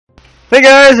Hey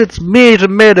guys, it's me,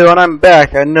 Tomato, and I'm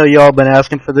back. I know y'all been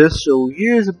asking for this, so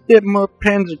here's a bit more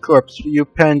Panzer Corps for you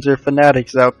Panzer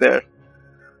fanatics out there.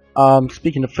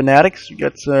 Speaking of fanatics, we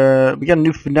got a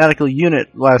new fanatical unit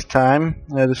last time.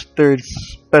 This 3rd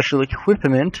Special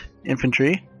Equipment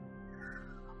Infantry.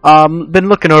 Been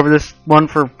looking over this one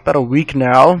for about a week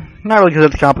now. Not really because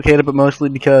it's complicated, but mostly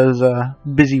because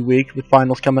busy week with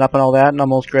finals coming up and all that, and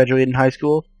almost graduating high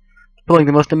school. Pulling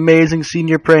the most amazing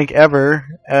senior prank ever,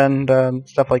 and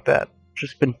stuff like that.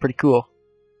 Just been pretty cool.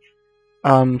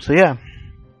 So yeah.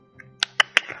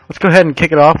 Let's go ahead and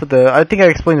kick it off with the... I think I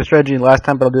explained the strategy last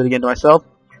time, but I'll do it again to myself.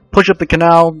 Push up the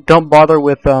canal. Don't bother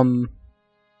with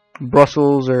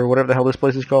Brussels, or whatever the hell this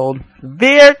place is called.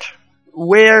 Weert.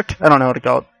 I don't know what to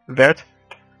call it. Weert.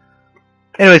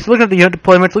 Anyways, looking at the unit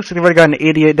deployments, looks like we've already got an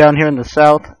 88 down here in the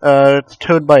south. It's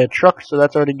towed by a truck, so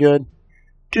that's already good.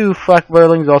 2 flak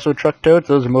Verlings, also truck towed,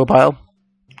 so those are mobile.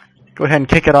 Go ahead and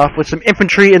kick it off with some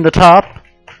infantry in the top.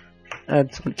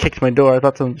 Someone kicked my door, I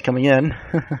thought someone was coming in.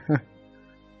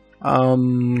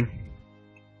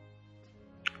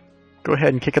 Go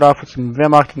ahead and kick it off with some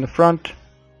Wehrmacht in the front.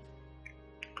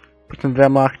 Put some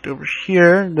Wehrmacht over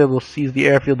here, they will seize the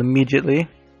airfield immediately.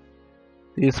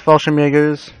 These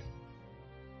Fallschirmjägers,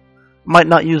 might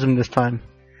not use them this time.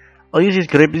 I'll use these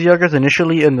Gripsjägers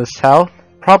initially in the south.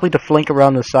 Probably to flank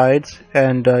around the sides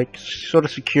and sort of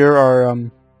secure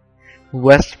our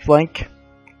west flank,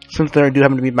 since there do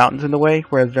happen to be mountains in the way,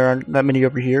 whereas there aren't that many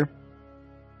over here.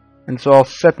 And so I'll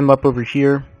set them up over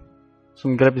here.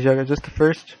 Some Gripsjäger. Is this the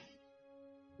first?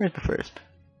 Where's the first?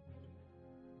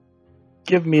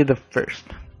 Give me the first.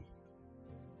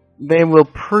 They will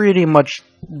pretty much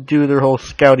do their whole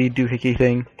scouty doohickey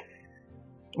thing,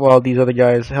 while these other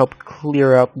guys help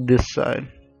clear out this side.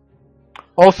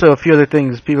 Also, a few other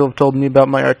things. People have told me about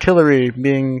my artillery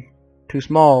being too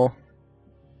small,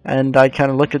 and I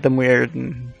kind of looked at them weird,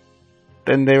 and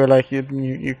then they were like, your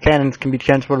cannons can be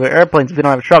transported to airplanes if you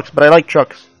don't have trucks, but I like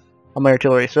trucks on my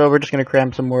artillery, so we're just going to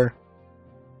cram some more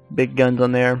big guns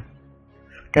on there.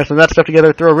 Get some of that stuff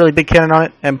together, throw a really big cannon on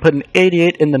it, and put an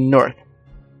 88 in the north.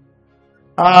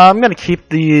 I'm going to keep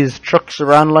these trucks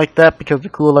around like that, because they're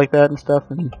cool like that and stuff,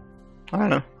 and I don't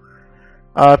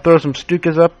know. Throw some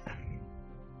Stukas up.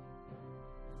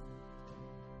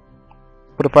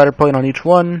 Put a fighter plane on each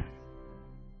one.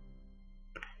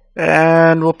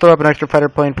 And we'll throw up an extra fighter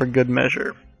plane for good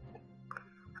measure.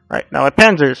 Right, now our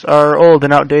Panzers are old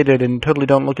and outdated and totally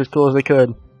don't look as cool as they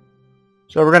could.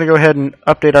 So we're going to go ahead and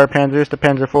update our Panzers to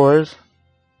Panzer IVs,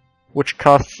 which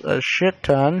costs a shit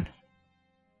ton.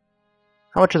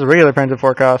 How much does a regular Panzer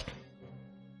IV cost?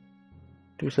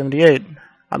 $278.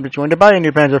 I'm just going to buy a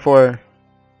new Panzer IV.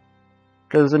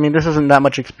 Because, I mean, this isn't that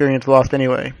much experience lost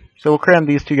anyway. So we'll cram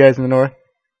these 2 guys in the north.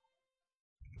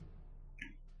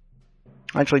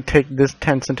 Actually take this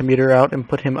 10 centimeter out and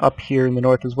put him up here in the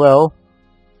north as well.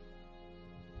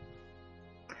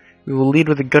 We will lead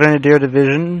with the Grenadier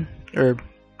Division, or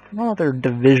well, they're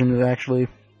divisions actually.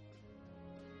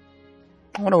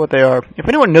 I wonder what they are. If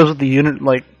anyone knows what the unit,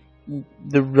 like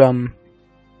the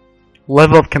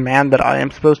level of command that I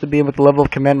am supposed to be and what the level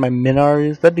of command my men are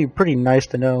is, that'd be pretty nice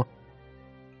to know.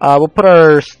 We'll put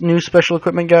our new special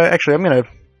equipment guy. Actually, I'm gonna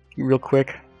real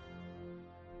quick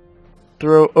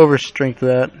throw overstrength to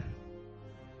that,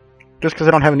 just because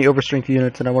I don't have any overstrength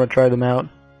units and I want to try them out.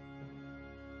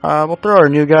 We'll throw our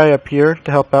new guy up here to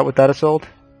help out with that assault.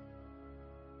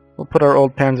 We'll put our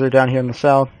old Panzer down here in the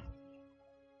south.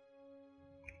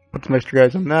 Put some extra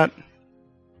guys on that.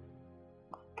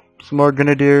 Some more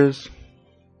Grenadiers.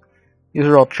 These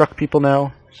are all truck people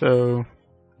now, so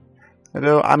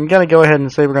I'm going to go ahead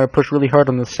and say we're going to push really hard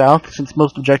on the south, since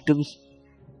most objectives,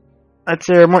 I'd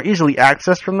say, are more easily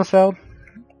accessed from the south.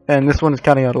 And this one is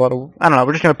counting out a lot of... I don't know,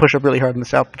 we're just going to push up really hard in the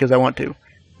south because I want to.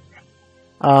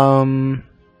 I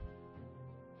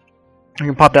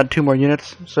can pop down 2 more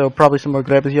units, so probably some more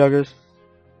Grabesjagers.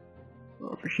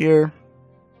 Over here.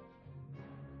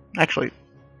 Actually,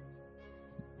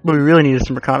 what we really need is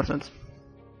some reconnaissance.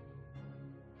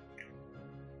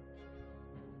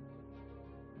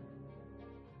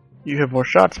 You have more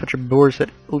shots, but your bores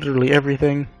hit literally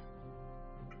everything.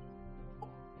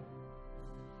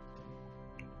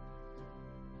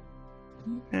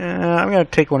 I'm going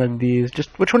to take one of these.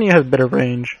 Just which one of you has better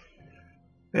range?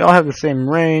 They all have the same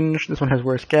range. This one has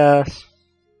worse gas.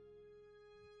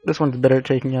 This one's better at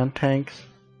taking on tanks.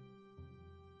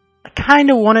 I kind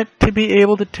of want it to be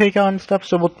able to take on stuff,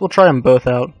 so we'll try them both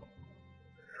out.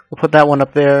 We'll put that one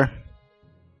up there.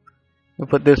 We'll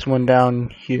put this one down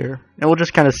here, and we'll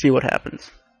just kind of see what happens.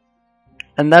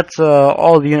 And that's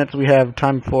all the units we have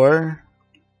time for.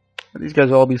 These guys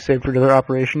will all be saved for another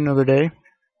operation another day.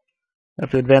 I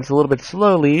have to advance a little bit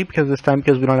slowly because this time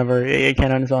we don't have our AA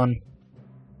cannons on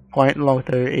point along with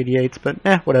our 88s, but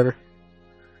whatever.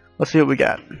 Let's see what we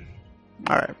got.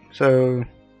 Alright, so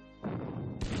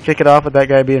kick it off with that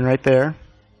guy being right there,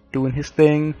 doing his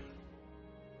thing,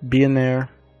 being there.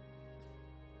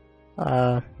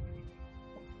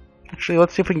 Actually,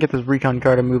 let's see if we can get this recon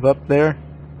car to move up there.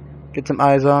 Get some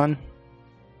eyes on.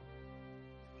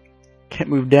 Can't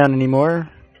move down anymore.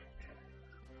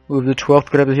 Move the 12th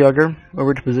Grebesjäger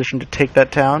over to position to take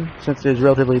that town, since there's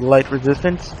relatively light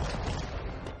resistance.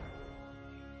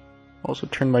 Also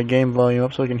turn my game volume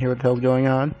up so I can hear what the hell's going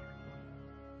on.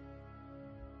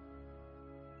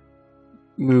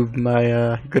 Move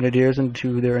my grenadiers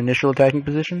into their initial attacking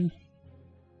position.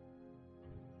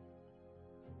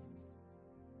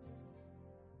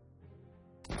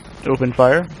 Open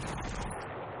fire.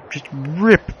 Just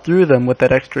rip through them with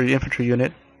that extra infantry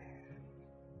unit.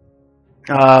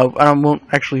 I won't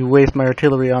actually waste my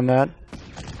artillery on that.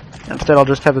 Instead, I'll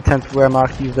just have the 10th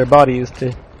Wehrmacht use their bodies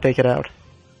to take it out.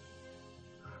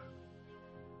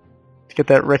 Let's get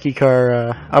that recce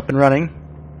car up and running.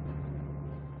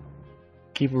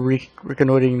 Keep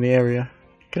reconnoitering the area.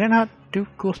 Can I not do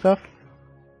cool stuff?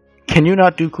 Can you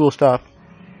not do cool stuff?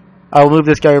 I'll move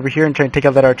this guy over here and try and take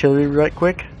out that artillery right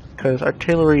quick, because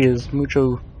artillery is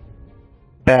mucho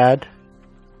bad.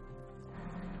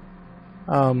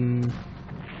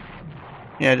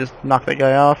 Yeah, just knock that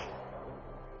guy off.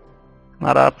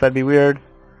 Not up, that'd be weird.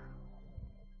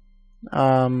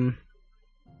 Grab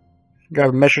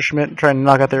a Messerschmitt and try and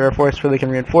knock out their air force so they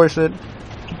can reinforce it.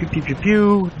 Pew pew pew pew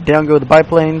pew. Down go the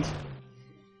biplanes.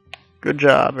 Good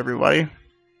job, everybody.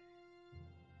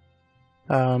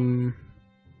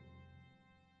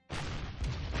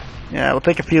 Yeah, we'll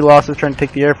take a few losses trying to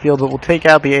take the airfield, but we'll take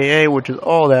out the AA, which is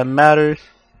all that matters.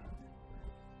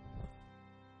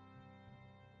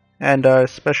 And our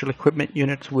special equipment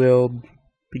units will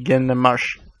begin the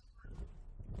march.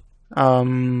 I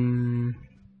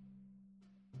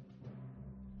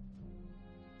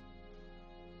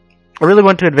really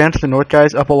want to advance the north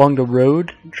guys up along the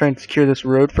road, try and secure this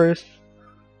road first.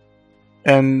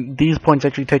 And these points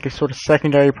actually take a sort of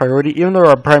secondary priority. Even though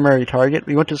our primary target,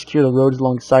 we want to secure the roads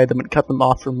alongside them and cut them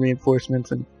off from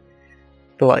reinforcements and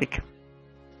the like.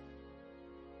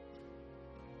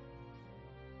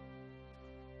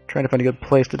 Trying to find a good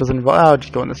place that doesn't involve... I'll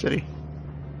just go in the city.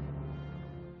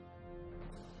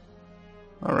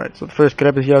 Alright, so the first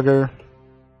Grebesjäger.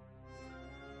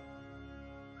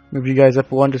 Move you guys up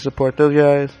one to support those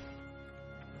guys.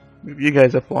 Move you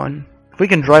guys up one. If we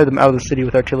can drive them out of the city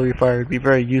with artillery fire, it would be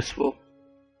very useful.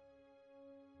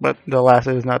 But alas,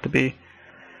 it is not to be.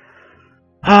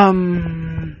 We'll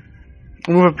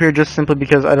move up here just simply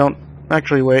because I don't...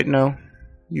 Actually, wait, no.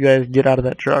 You guys get out of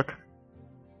that truck.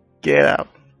 Get out.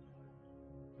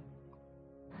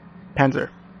 Panzer.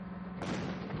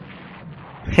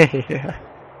 I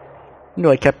knew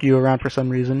I kept you around for some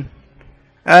reason.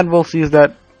 And we'll seize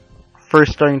that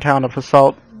first starting town of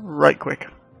assault right quick.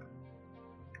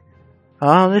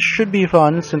 This should be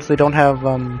fun since they don't have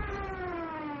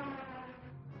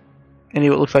any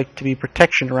what looks like to be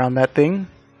protection around that thing.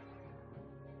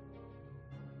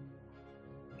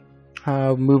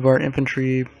 Move our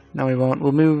infantry. No, we won't.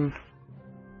 We'll move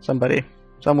somebody.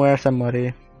 Somewhere,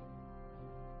 somebody.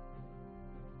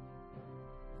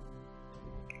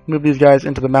 Move these guys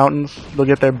into the mountains. They'll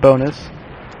get their bonus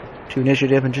to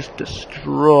initiative and just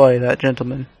destroy that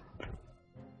gentleman.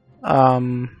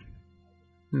 I'm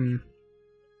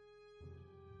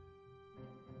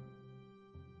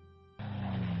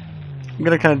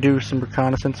gonna kind of do some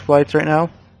reconnaissance flights right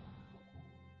now.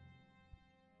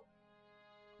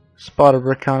 Spot a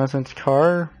reconnaissance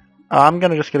car. I'm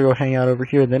just gonna go hang out over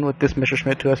here then with this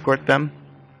Messerschmitt to escort them.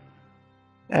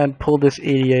 And pull this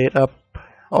 88 up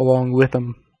along with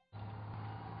them.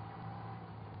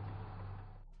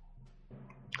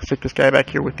 Stick this guy back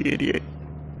here with the 88.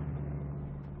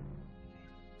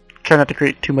 Try not to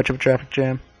create too much of a traffic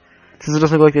jam. Since it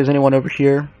doesn't look like there's anyone over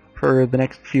here for the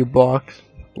next few blocks,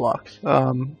 for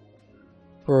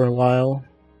a while.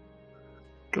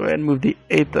 Go ahead and move the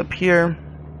 8th up here.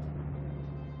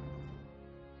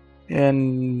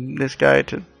 And this guy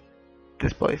to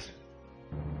this place.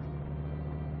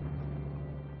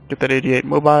 Get that 88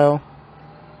 mobile.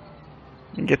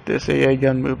 And get this AA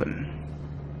gun moving.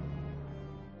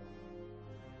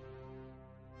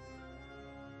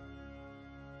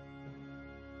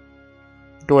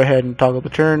 Go ahead and toggle the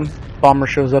turn. Bomber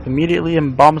shows up immediately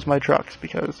and bombs my trucks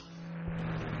because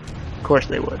of course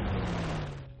they would.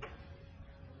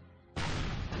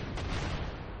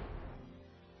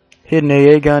 Hidden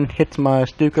AA gun hits my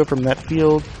Stuka from that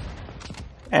field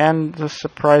And the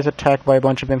surprise attack by a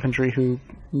bunch of infantry who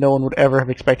no one would ever have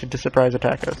expected to surprise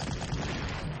attack us.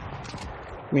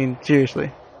 I mean,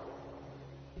 seriously.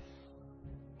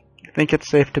 I think it's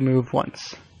safe to move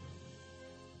once.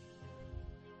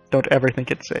 Don't ever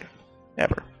think it's safe.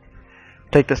 Ever.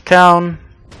 Take this town.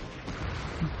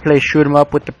 Play shoot 'em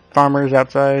up with the farmers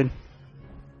outside.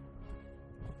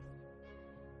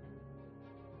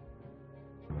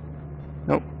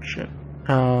 Nope, shit.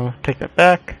 Take that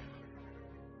back.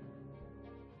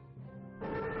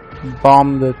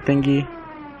 Bomb the thingy,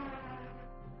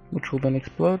 which will then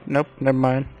explode. Nope, never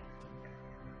mind.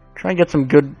 Try and get some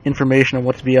good information on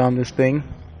what's beyond this thing.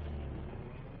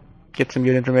 Get some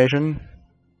good information.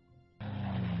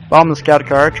 Bomb the scout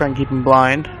car, try and keep him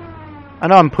blind. I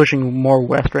know I'm pushing more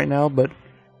west right now, but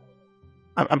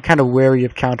I'm kind of wary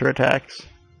of counterattacks.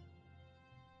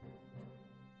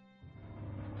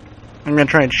 I'm going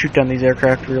to try and shoot down these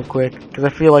aircraft real quick, because I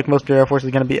feel like most of the Air Force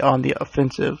is going to be on the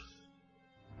offensive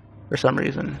for some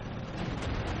reason.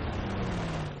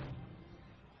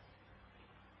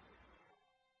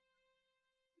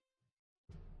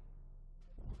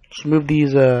 Just move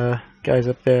these guys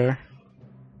up there.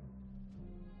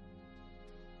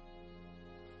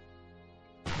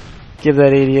 Give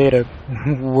that 88 a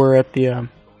whir at the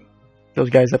those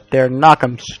guys up there. Knock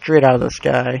them straight out of the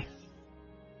sky.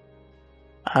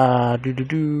 Gotta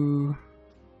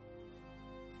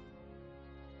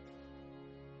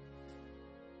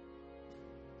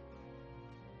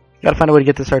find a way to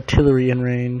get this artillery in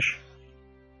range.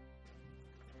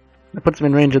 That puts them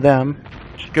in range of them,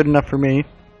 which is good enough for me.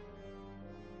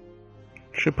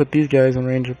 Should put these guys in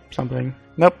range of something.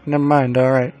 Nope, never mind,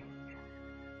 alright.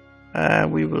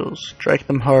 We will strike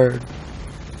them hard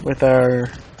with our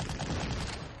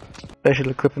special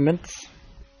equipments.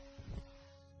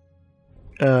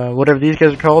 Whatever these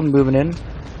guys are called, moving in.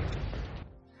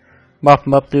 Mop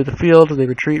them up through the field, they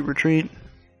retreat.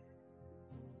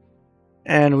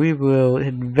 And we will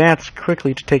advance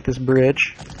quickly to take this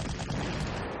bridge.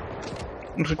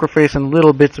 Looks like we're facing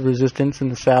little bits of resistance in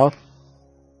the south,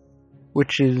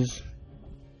 which is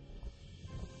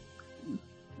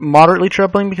moderately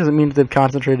troubling because it means they've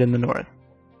concentrated in the north.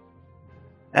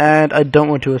 And I don't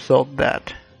want to assault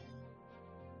that.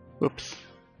 Whoops.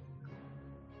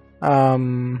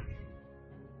 Pump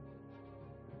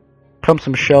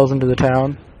some shells into the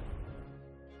town.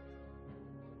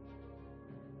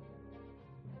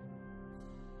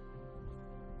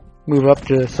 Move up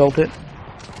to assault it.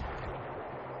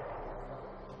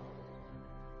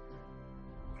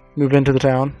 Move into the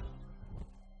town.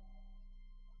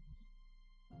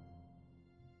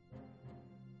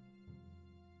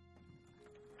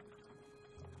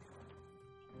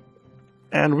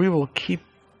 And we will keep...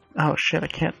 Oh shit, I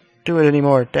can't do it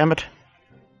anymore, damn it.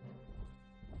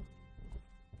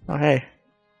 Oh hey.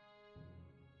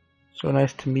 So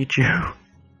nice to meet you.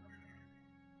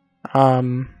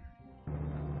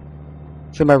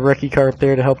 Send my recce car up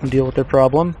there to help them deal with their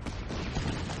problem.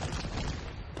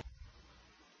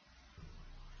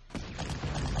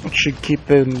 It should keep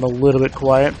them a little bit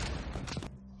quiet.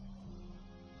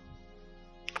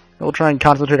 We'll try and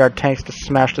concentrate our tanks to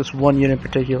smash this one unit in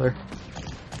particular.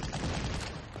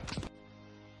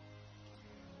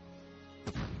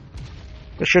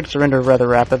 They should surrender rather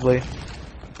rapidly,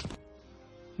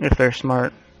 if they're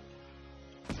smart.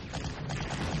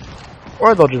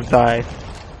 Or they'll just die.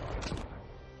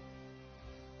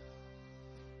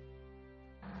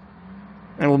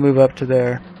 And we'll move up to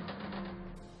there.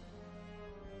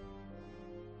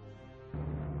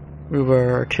 Move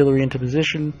our artillery into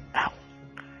position. Ow.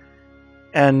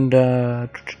 And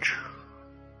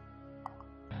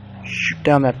shoot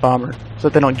down that bomber so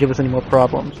that they don't give us any more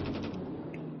problems.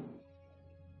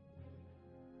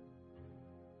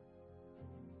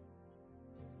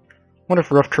 Wonder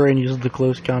if rough terrain uses the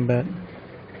close combat.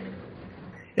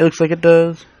 It looks like it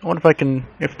does. I wonder if I can,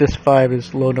 if this 5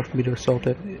 is low enough for me to assault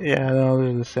it. Yeah, no,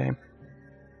 they're the same.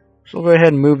 So we'll go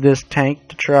ahead and move this tank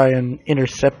to try and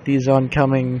intercept these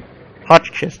oncoming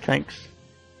Hotchkiss tanks.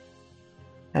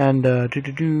 And try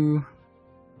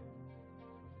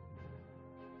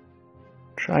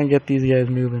and get these guys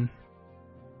moving.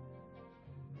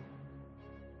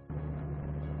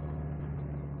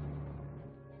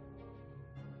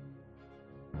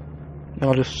 And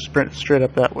I'll just sprint straight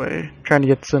up that way, trying to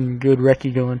get some good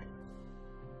recce going.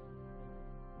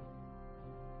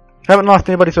 Haven't lost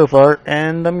anybody so far,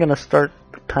 and I'm gonna start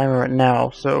the timer right now,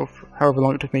 so however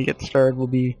long it took me to get started will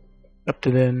be up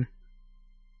to then.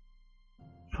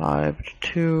 5 to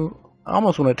 2. I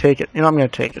almost want to take it. You know, I'm gonna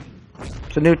take it.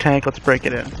 It's a new tank, let's break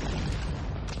it in.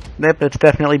 Yep, it's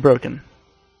definitely broken.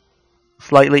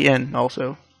 Slightly in,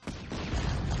 also.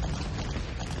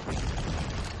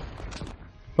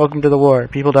 Welcome to the war.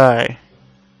 People die.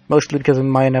 Mostly because of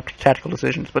my inept tactical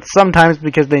decisions, but sometimes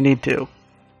because they need to.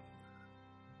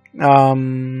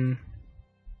 We'll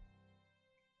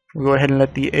go ahead and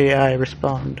let the AI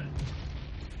respond.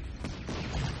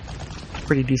 It's a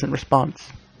pretty decent response.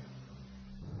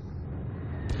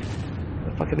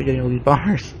 Where the fuck are they getting all these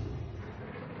bombers?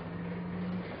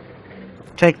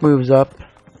 Tank moves up.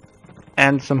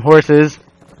 And some horses.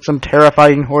 Some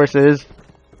terrifying horses.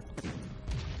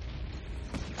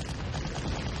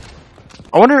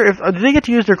 I wonder if do they get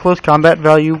to use their close combat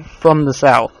value from the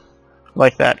south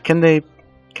like that? Can they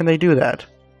do that?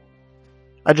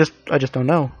 I just don't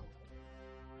know.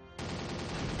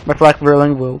 My flak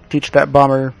Verling will teach that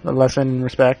bomber a lesson in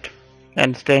respect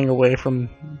and staying away from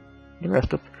the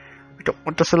rest of. I don't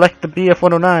want to select the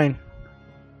BF-109.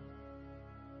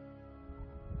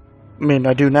 I mean,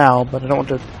 I do now, but I don't want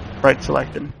to right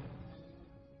select him.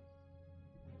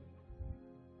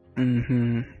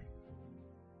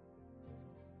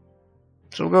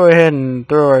 So we'll go ahead and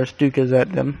throw our Stukas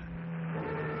at them.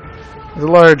 There's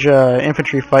a large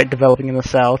infantry fight developing in the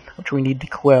south, which we need to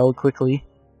quell quickly.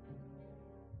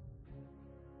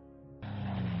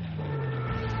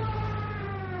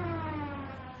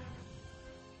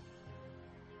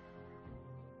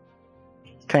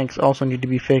 Tanks also need to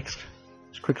be fixed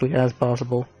as quickly as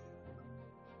possible.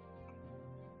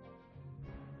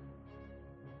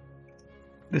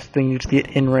 This thing needs to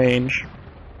get in range.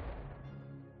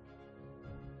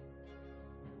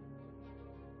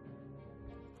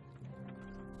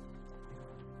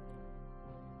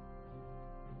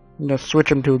 I'm going to switch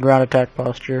him to a ground attack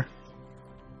posture.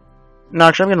 No,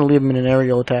 actually I'm going to leave him in an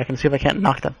aerial attack and see if I can't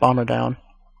knock that bomber down.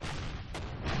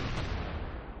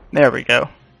 There we go.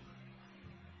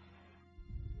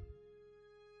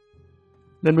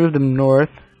 Then move them north.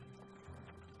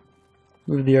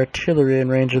 Move the artillery in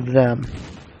range of them.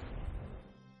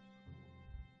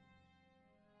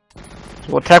 So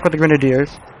we'll attack with the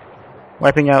grenadiers,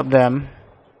 wiping out them.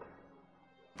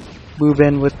 Move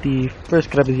in with the 1st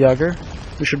Grebesjäger.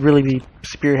 We should really be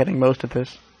spearheading most of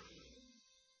this.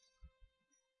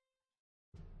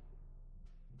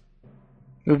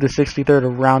 Move the 63rd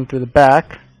around through the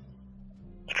back.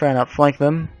 Let's try and outflank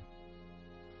them.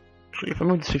 Actually, if I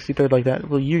move the 63rd like that,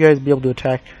 will you guys be able to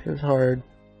attack as hard?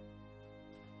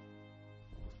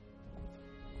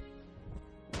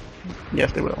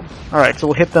 Yes, they will. Alright, so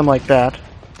we'll hit them like that.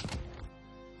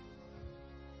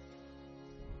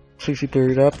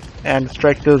 63rd up, and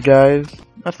strike those guys.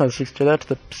 That's not the 63rd, that's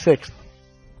the 6th.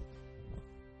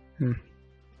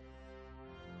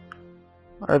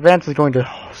 Our advance is going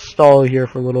to stall here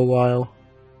for a little while.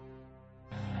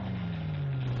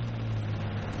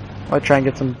 I'll try and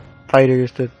get some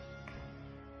fighters to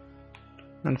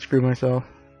unscrew myself.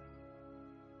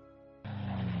 I'm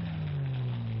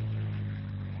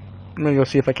gonna go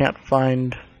see if I can't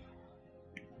find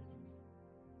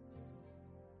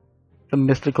the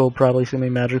mystical, probably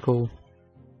semi-magical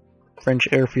French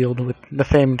airfield with the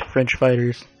famed French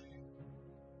fighters,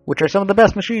 which are some of the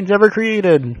best machines ever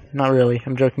created. Not really,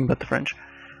 I'm joking about the French.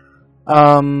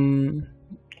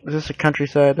 Is this a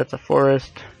countryside? That's a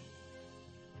forest.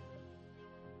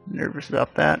 Nervous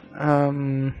about that.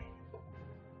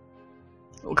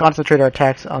 We'll concentrate our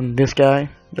attacks on this guy,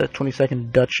 the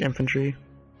 22nd Dutch Infantry.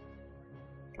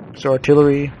 So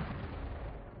artillery,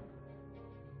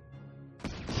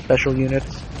 special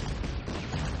units.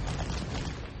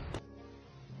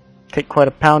 Take quite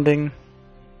a pounding.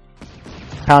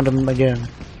 Pound them again.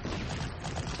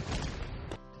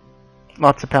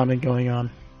 Lots of pounding going on.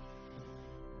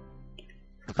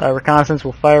 Reconnaissance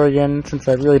will fire again, since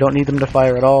I really don't need them to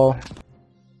fire at all.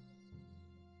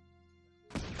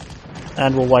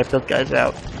 And we'll wipe those guys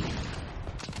out.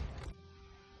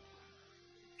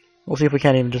 We'll see if we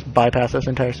can't even just bypass this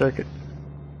entire circuit.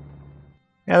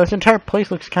 Yeah, this entire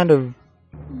place looks kind of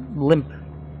limp.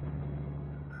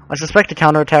 I suspect a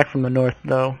counterattack from the north,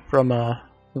 though, from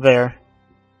there.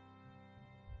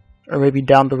 Or maybe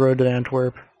down the road to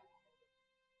Antwerp.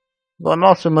 Well, I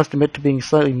also must admit to being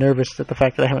slightly nervous at the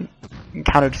fact that I haven't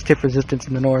encountered stiff resistance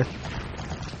in the north.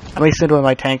 I may send one of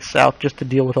my tanks south just to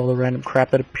deal with all the random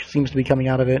crap that seems to be coming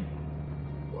out of it.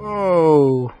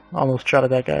 Whoa! Almost shot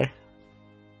at that guy.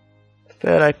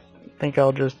 Instead, I think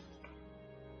I'll just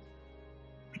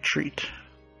retreat.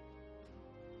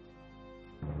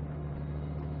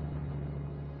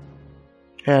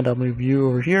 And I'll move you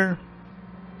over here.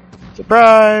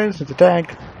 Surprise! It's a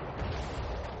tank.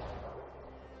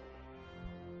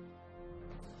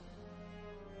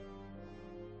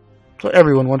 So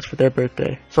everyone wants for their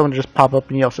birthday. Someone just pop up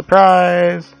and yell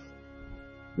surprise,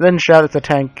 then shout it's a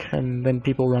tank, and then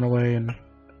people run away and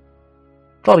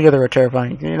It's altogether a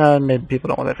terrifying. You know, maybe people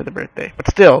don't want that for their birthday, but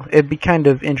still, it'd be kind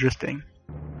of interesting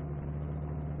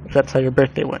if that's how your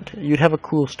birthday went. You'd have a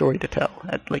cool story to tell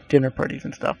at like dinner parties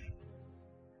and stuff.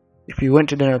 If you went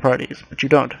to dinner parties, but you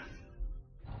don't.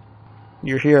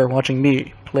 You're here watching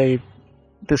me play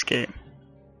this game,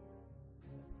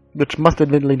 which must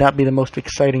admittedly not be the most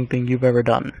exciting thing you've ever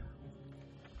done.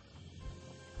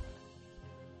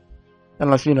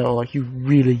 Unless, you know, like you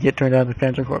really get turned on to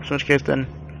Panzer Corp, in which case then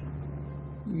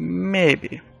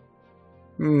maybe.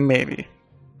 Maybe.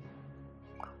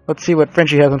 Let's see what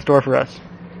Frenchie has in store for us.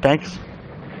 Tanks.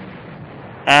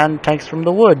 And tanks from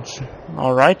the woods.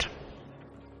 Alright.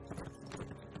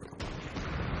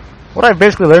 What I've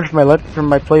basically learned from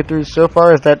my playthroughs so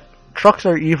far is that trucks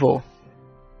are evil.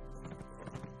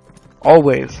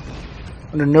 Always.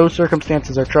 Under no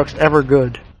circumstances are trucks ever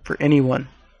good for anyone.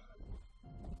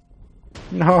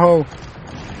 No!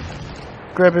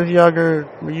 Yager,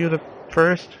 were you the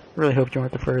first? I really hope you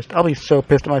weren't the first. I'll be so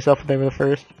pissed at myself if they were the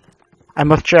first. I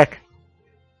must check.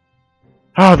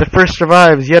 Oh, the first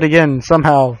survives yet again,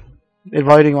 somehow,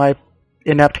 avoiding my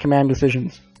inept command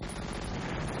decisions.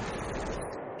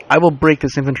 I will break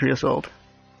this infantry assault.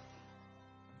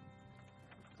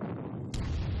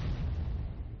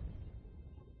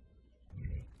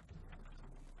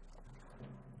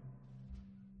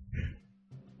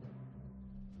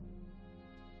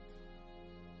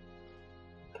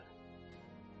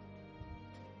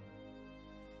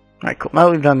 Alright, cool. Now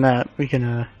that we've done that, we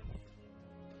can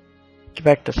get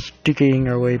back to sticking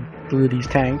our way through these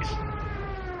tanks.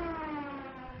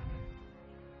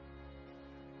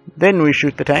 Then we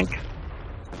shoot the tank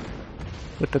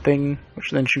with the thing,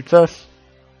 which then shoots us.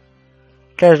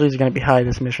 Casualties are going to be high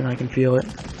this mission, I can feel it.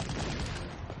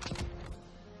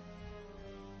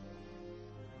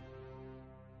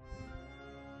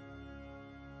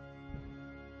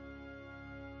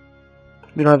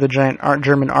 We don't have the giant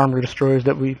German armor destroyers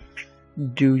that we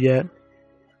do yet.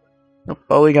 Nope,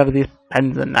 all we got are these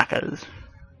Panzer.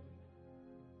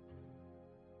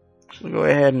 So we'll go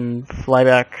ahead and fly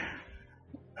back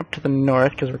up to the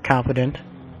north because we're confident.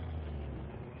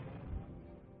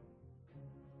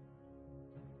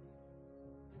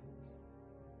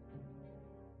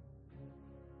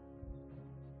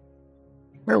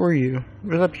 Where were you? It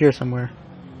was up here somewhere.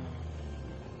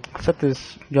 Set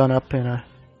this gun up in a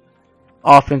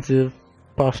offensive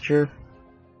posture.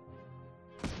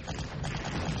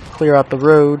 Clear out the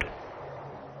road.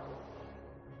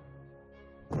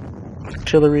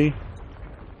 Artillery.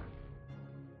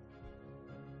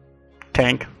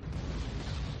 Tank.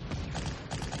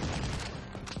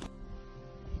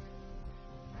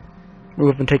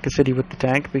 Move up and take the city with the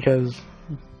tank because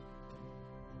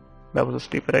that was a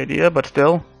stupid idea, but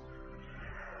still.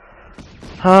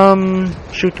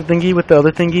 Shoot the thingy with the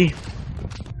other thingy.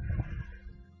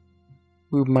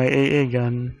 Move my AA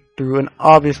gun through an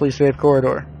obviously safe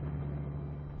corridor.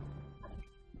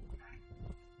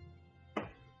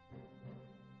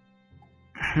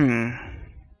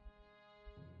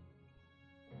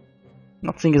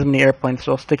 Not seeing as many airplanes,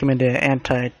 so I'll stick them into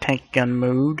anti-tank gun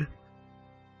mode.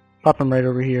 Pop them right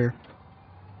over here.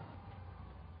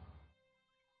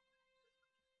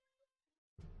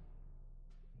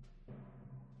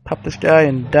 Pop this guy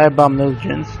and dive bomb those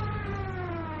gens.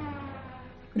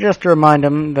 Just to remind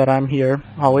them that I'm here,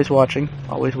 always watching,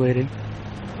 always waiting.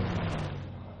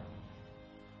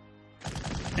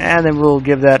 And then we'll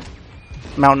give that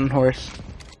mountain horse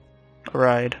a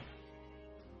ride.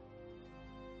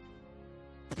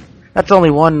 That's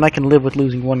only one, and I can live with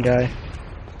losing one guy.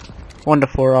 1 to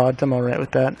 4 odds, I'm alright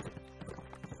with that.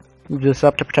 Move this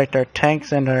up to protect our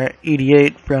tanks and our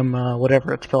 88 from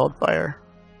whatever it's called, fire.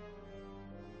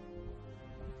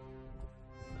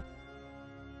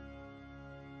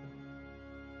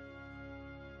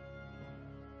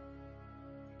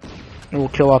 And we'll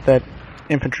kill off that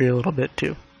infantry a little bit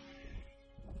too.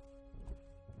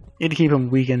 Need to keep them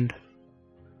weakened.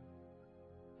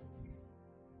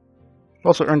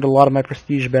 Also earned a lot of my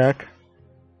prestige back.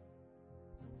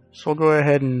 So we'll go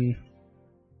ahead and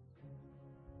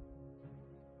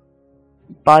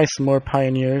buy some more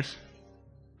pioneers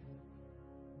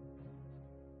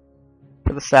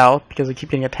for the south because I keep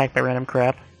getting attacked by random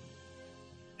crap.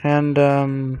 And I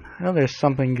know there's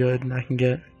something good I can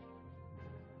get.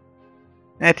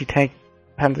 Anti-tank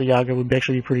Panzer would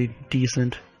actually be pretty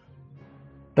decent.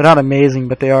 They're not amazing,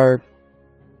 but they're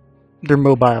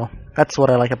mobile. That's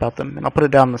what I like about them. And I'll put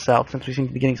it down in the south since we seem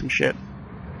to be getting some shit.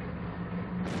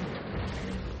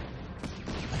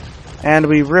 And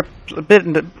we ripped a bit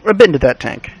into that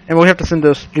tank. And we'll have to send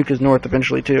those Stukas north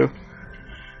eventually too.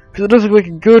 Because it does look like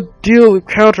a good deal of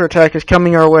counterattack is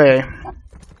coming our way.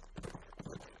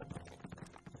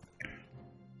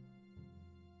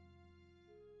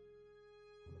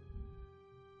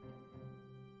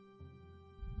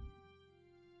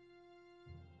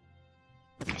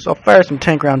 So I'll fire some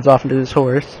tank rounds off into this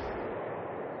horse.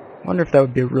 Wonder if that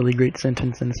would be a really great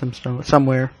sentence in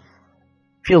somewhere.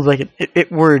 Feels like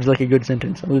it words like a good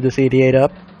sentence. I'll move this 88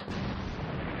 up.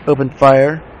 Open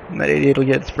fire. And that 88 will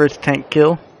get its first tank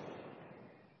kill.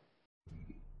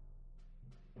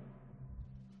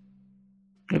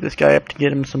 Move this guy up to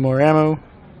get him some more ammo.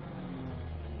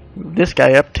 Move this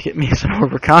guy up to get me some more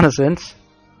reconnaissance.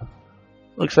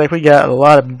 Looks like we got a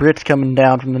lot of Brits coming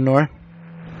down from the north.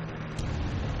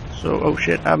 So, oh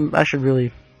shit, I should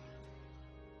really...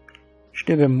 should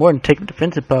do a bit more than take a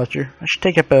defensive posture. I should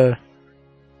take up a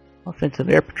offensive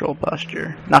air patrol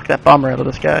posture. Knock that bomber out of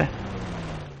the sky.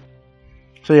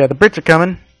 So yeah, the Brits are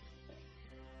coming.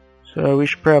 So we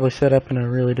should probably set up in a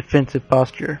really defensive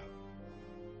posture.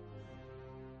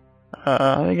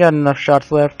 I got enough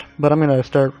shots left, but I'm gonna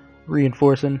start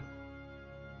reinforcing.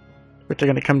 Brits are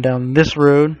gonna come down this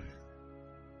road.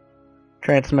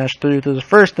 Try and smash through. So the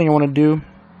first thing I want to do,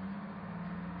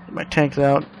 get my tanks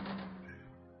out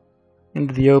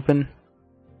into the open.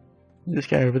 This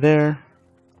guy over there.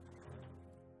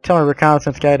 Tell my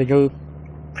reconnaissance guy to go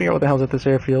figure out what the hell's at this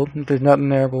airfield. If there's nothing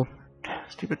there, well,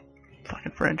 stupid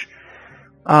fucking French.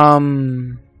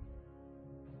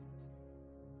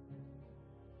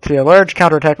 So yeah, large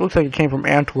counterattack. Looks like it came from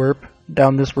Antwerp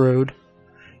down this road.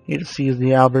 You can see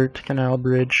the Albert Canal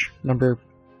Bridge, number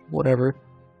whatever.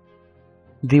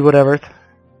 The whatever.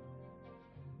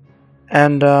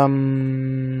 And,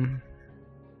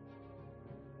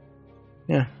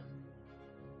 yeah.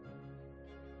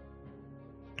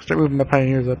 Start moving my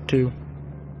pioneers up too.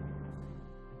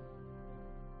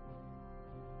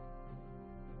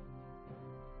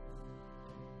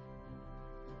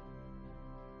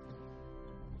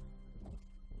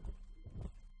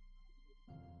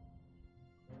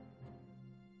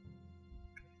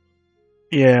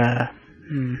 Yeah.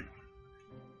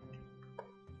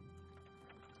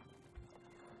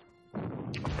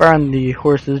 Fire on the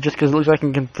horses just because it looks like I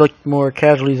can inflict more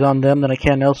casualties on them than I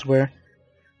can elsewhere.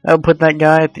 I'll put that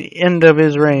guy at the end of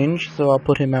his range, so I'll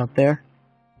put him out there.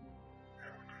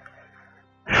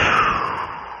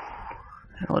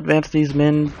 I'll advance these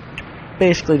men.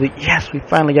 Basically, yes, we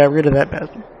finally got rid of that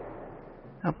bastard.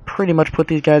 I'll pretty much put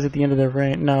these guys at the end of their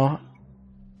range. No,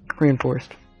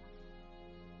 reinforced.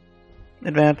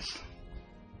 Advance.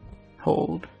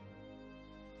 Hold.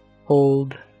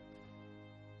 Hold.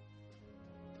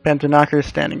 Panzer knockers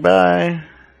standing by.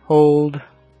 Hold. I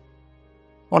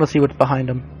want to see what's behind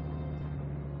them.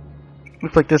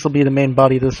 Looks like this will be the main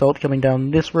body of the assault coming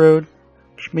down this road,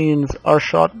 which means our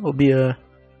shot will be a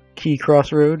key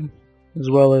crossroad, as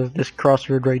well as this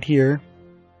crossroad right here.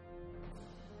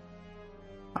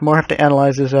 I more have to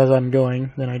analyze this as I'm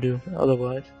going than I do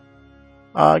otherwise.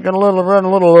 Gonna run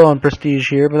a little low on prestige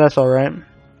here, but that's alright.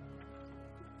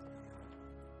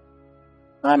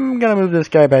 I'm gonna move this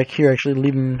guy back here, actually,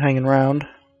 leave him hanging around.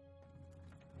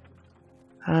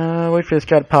 Wait for this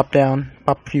guy to pop down,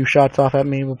 pop a few shots off at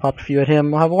me, we'll pop a few at him,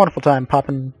 we'll have a wonderful time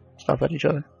popping stuff at each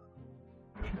other.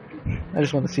 I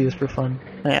just want to see this for fun.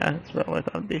 Yeah, that's about what I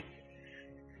thought it'd be.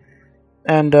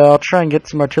 And I'll try and get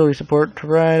some artillery support to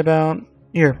right about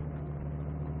here.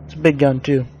 It's a big gun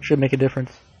too, should make a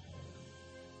difference.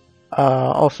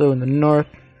 Also in the north,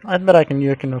 I bet I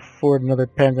can afford another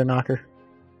Panzer knocker.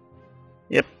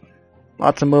 Yep,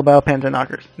 lots of mobile Panzer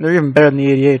knockers. They're even better than the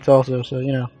 88s also, so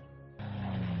you know.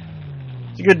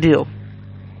 It's a good deal.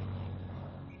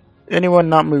 Anyone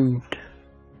not moved?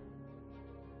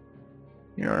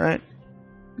 You're alright.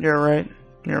 You're alright.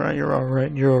 You're alright. You're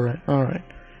alright. You're alright. Alright.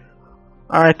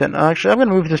 Alright then. Actually, I'm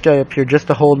gonna move this guy up here just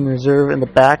to hold in reserve in the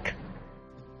back.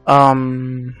 Go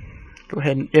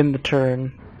ahead and end the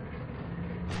turn.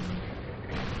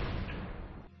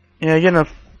 Yeah, getting a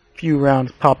few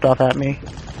rounds popped off at me.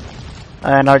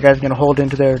 And our guy's gonna hold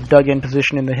into their dug-in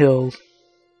position in the hills.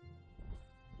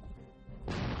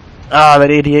 Ah,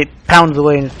 that 88 pounds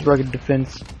away in its rugged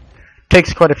defense.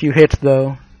 Takes quite a few hits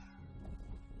though.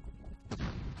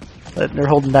 But they're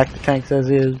holding back the tanks as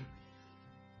is.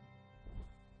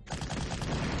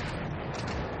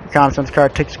 Reconnaissance car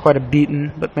takes quite a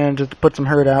beating, but manages to put some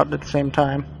hurt out at the same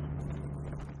time.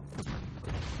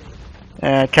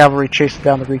 Cavalry chases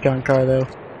down the recon car though.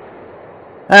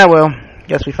 Ah well,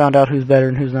 guess we found out who's better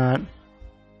and who's not.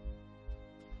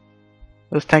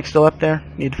 Those tanks still up there?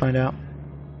 Need to find out.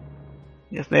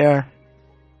 Yes, they are.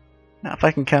 Now if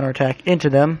I can counterattack into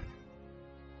them,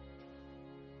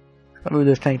 I'll move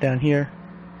this tank down here,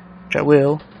 which I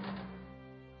will.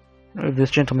 I'll move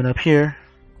this gentleman up here,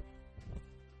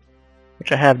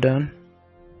 which I have done.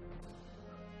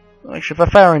 Actually, if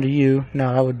I fire into you, no,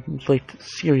 I would inflict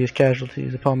serious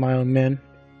casualties upon my own men.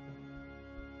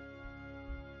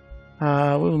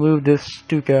 We'll move this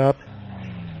Stuka up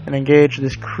and engage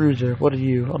this cruiser. What are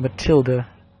you? A Matilda.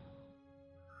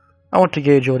 I want to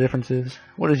gauge your differences.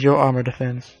 What is your armor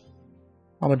defense?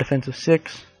 Armor defense of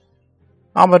 6.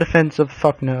 Armor defense of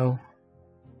fuck no.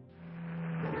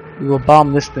 We will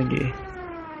bomb this thingy.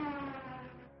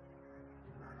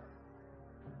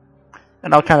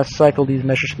 And I'll kind of cycle these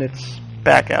Messerschmitts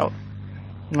back out.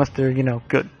 Unless they're, you know,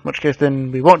 good. In which case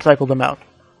then we won't cycle them out.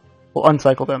 We'll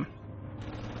uncycle them.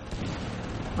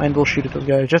 And we'll shoot at those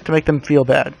guys just to make them feel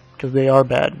bad. Because they are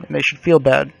bad. And they should feel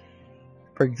bad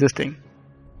for existing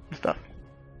and stuff.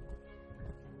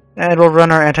 And we'll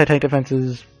run our anti-tank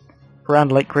defenses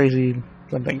around like crazy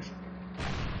some things.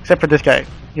 Except for this guy.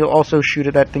 He'll also shoot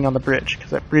at that thing on the bridge.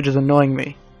 Because that bridge is annoying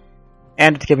me.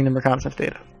 And it's giving them reconnaissance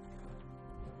data.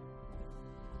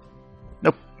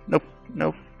 Nope. Nope.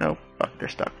 Nope. Nope. Fuck, they're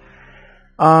stuck.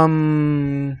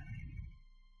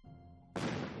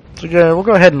 So yeah, we'll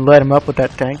go ahead and light him up with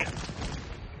that tank.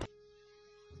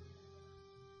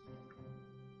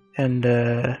 And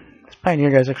this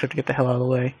Pioneer guy's actually have to get the hell out of the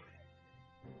way.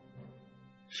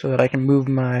 So that I can move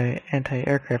my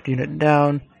anti-aircraft unit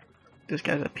down. This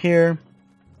guy's up here.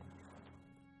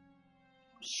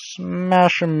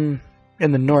 Smash him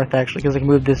in the north actually, because I can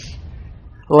move this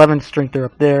 11th Strengther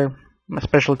up there. My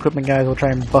special equipment guys will try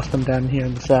and bust them down here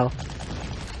in the south.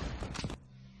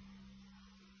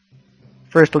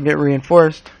 First we'll get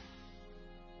reinforced.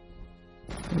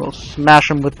 We'll smash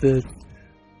them with the...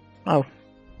 Oh.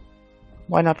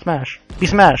 Why not smash? Be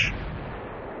smash!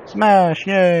 Smash!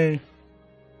 Yay!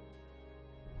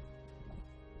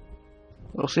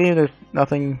 We'll see, there's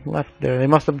nothing left there. They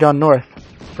must have gone north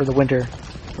for the winter,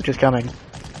 which is coming.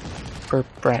 For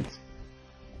France.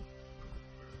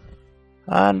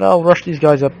 And I'll rush these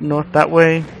guys up north that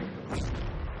way.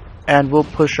 And we'll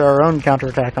push our own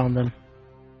counterattack on them.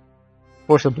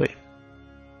 Forcibly.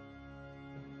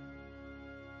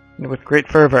 And with great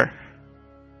fervor.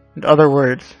 And other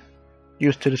words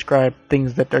used to describe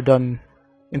things that are done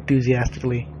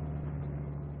enthusiastically.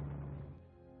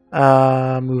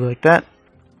 Move like that.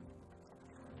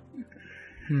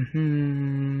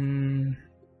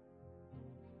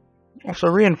 Also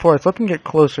reinforce. Let them get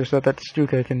closer so that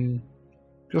Stuka can...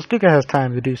 Because Stuka has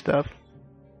time to do stuff.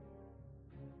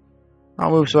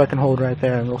 I'll move so I can hold right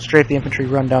there, and we'll strafe the infantry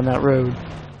run down that road.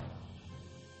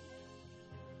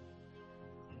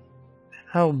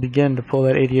 I'll begin to pull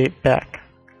that 88 back.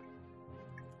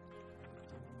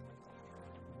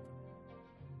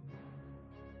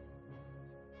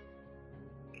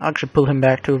 I'll actually pull him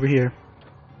back to over here.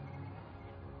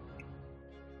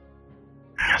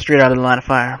 Straight out of the line of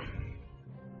fire.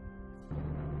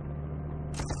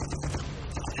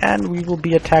 And we will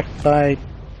be attacked by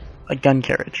a gun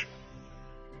carriage.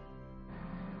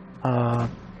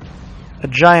 A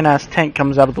giant-ass tank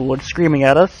comes out of the woods screaming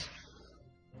at us.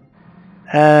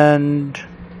 And...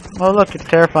 oh look, it's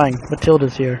terrifying.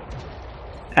 Matilda's here.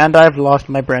 And I've lost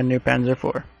my brand new Panzer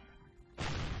IV.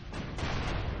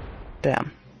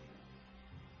 Damn.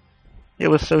 It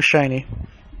was so shiny.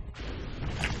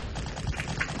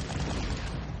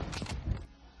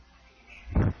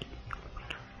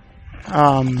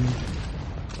 I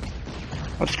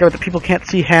discovered that people can't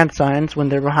see hand signs when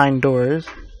they're behind doors.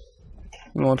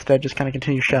 And will instead just kind of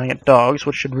continue shouting at dogs,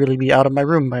 which should really be out of my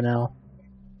room by now.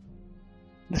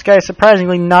 This guy is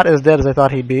surprisingly not as dead as I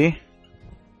thought he'd be.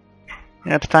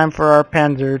 And it's time for our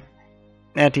Panzer,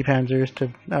 anti-Panzers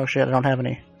to... oh shit, I don't have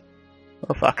any.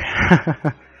 Oh fuck.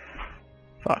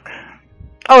 Fuck.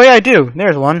 Oh yeah, I do!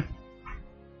 There's one.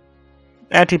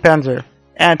 Anti-Panzer.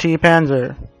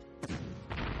 Anti-Panzer.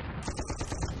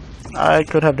 I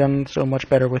could have done so much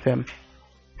better with him.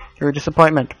 You're a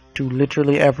disappointment to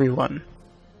literally everyone.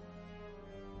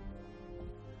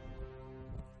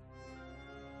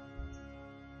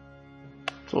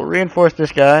 So we'll reinforce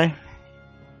this guy.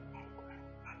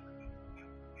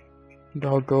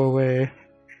 Dog, go away.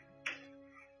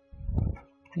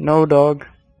 No, dog.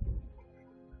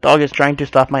 Dog is trying to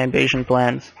stop my invasion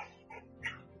plans.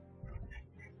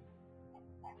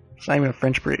 It's not even a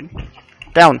French breed.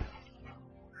 Down!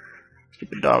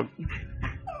 Stupid dog.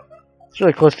 It's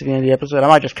really close to the end of the episode. I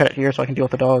might just cut it here so I can deal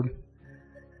with the dog.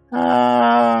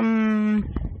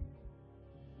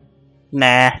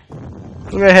 Nah.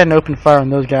 We'll go ahead and open fire on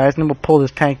those guys, and then we'll pull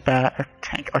this tank back, or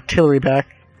artillery back,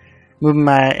 moving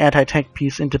my anti-tank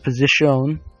piece into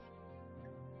position.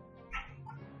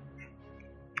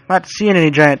 I'm not seeing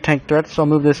any giant tank threats, so I'll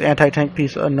move this anti-tank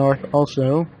piece north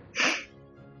also.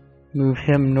 Move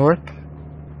him north.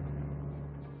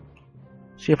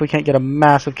 See if we can't get a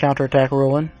massive counterattack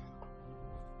rolling.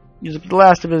 Use up the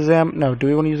last of his ammo. No, do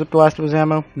we want to use up the last of his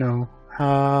ammo? No.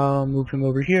 I'll move him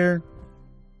over here.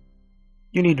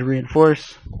 You need to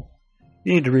reinforce.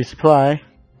 You need to resupply.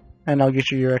 And I'll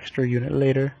get you your extra unit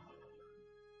later.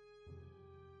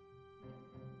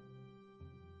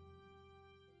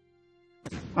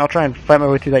 I'll try and fight my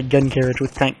way through that gun carriage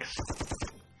with tanks.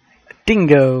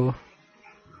 Dingo!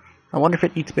 I wonder if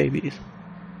it eats babies.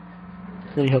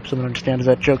 Really hope someone understands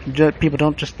that joke. People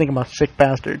don't just think I'm a sick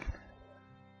bastard.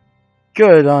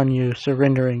 Good on you,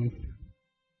 surrendering.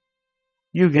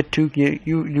 You get to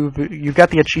you've got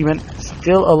the achievement,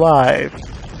 still alive.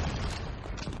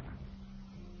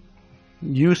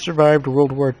 You survived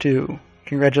World War II.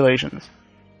 Congratulations.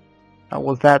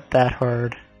 Was that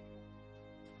hard?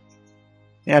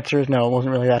 The answer is no, it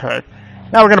wasn't really that hard.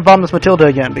 Now we're gonna bomb this Matilda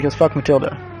again, because fuck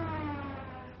Matilda.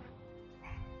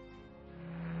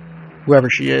 Whoever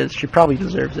she is, she probably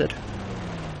deserves it.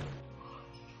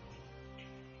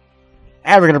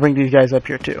 And we're gonna bring these guys up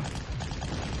here too.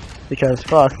 Because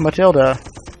fuck Matilda.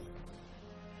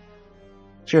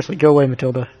 Seriously, go away,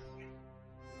 Matilda.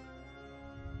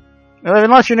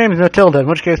 Unless your name is Matilda, in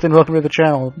which case then welcome to the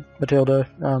channel, Matilda.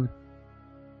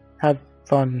 Have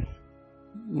fun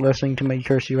listening to me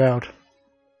curse you out.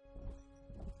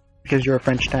 Because you're a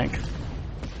French tank.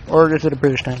 Or is it a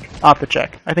British tank? I'll have to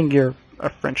check. I think you're a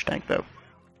French tank, though.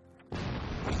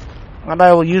 And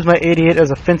I will use my 88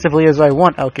 as offensively as I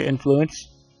want, Alka Influence.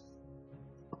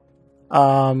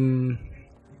 Yeah,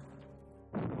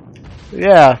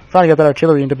 finally got that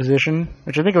artillery into position,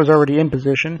 which I think it was already in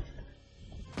position.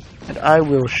 And I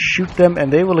will shoot them,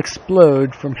 and they will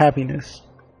explode from happiness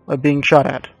of being shot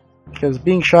at. Because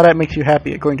being shot at makes you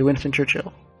happy, according to Winston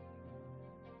Churchill.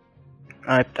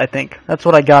 I think. That's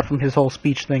what I got from his whole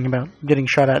speech thing about getting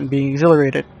shot at and being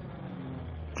exhilarated.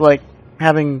 It's like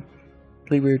having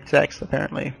really weird sex,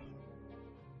 apparently.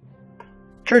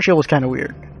 Churchill was kind of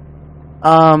weird.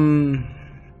 So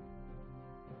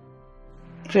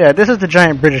yeah, this is the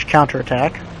giant British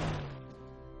counterattack.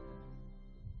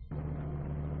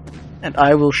 And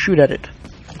I will shoot at it.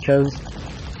 Because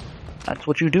that's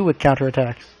what you do with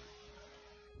counterattacks.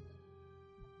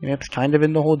 And it's kind of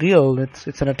in the whole deal.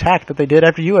 It's an attack that they did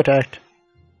after you attacked.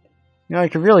 You know,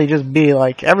 it could really just be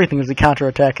like everything is a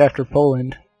counterattack after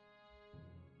Poland.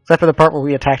 Except for the part where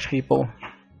we attacked people.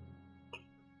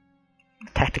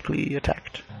 Tactically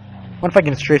attacked. What if I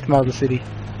can strafe them out of the city?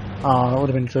 Aw, that would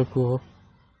have been so cool.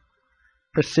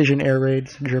 Precision air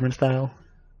raids, German style.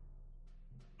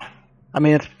 I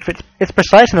mean, it's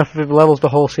precise enough if it levels the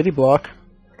whole city block.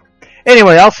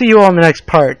 Anyway, I'll see you all in the next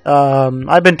part.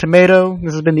 I've been Tomato.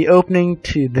 This has been the opening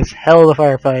to this hell of a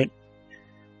firefight.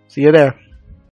 See you there.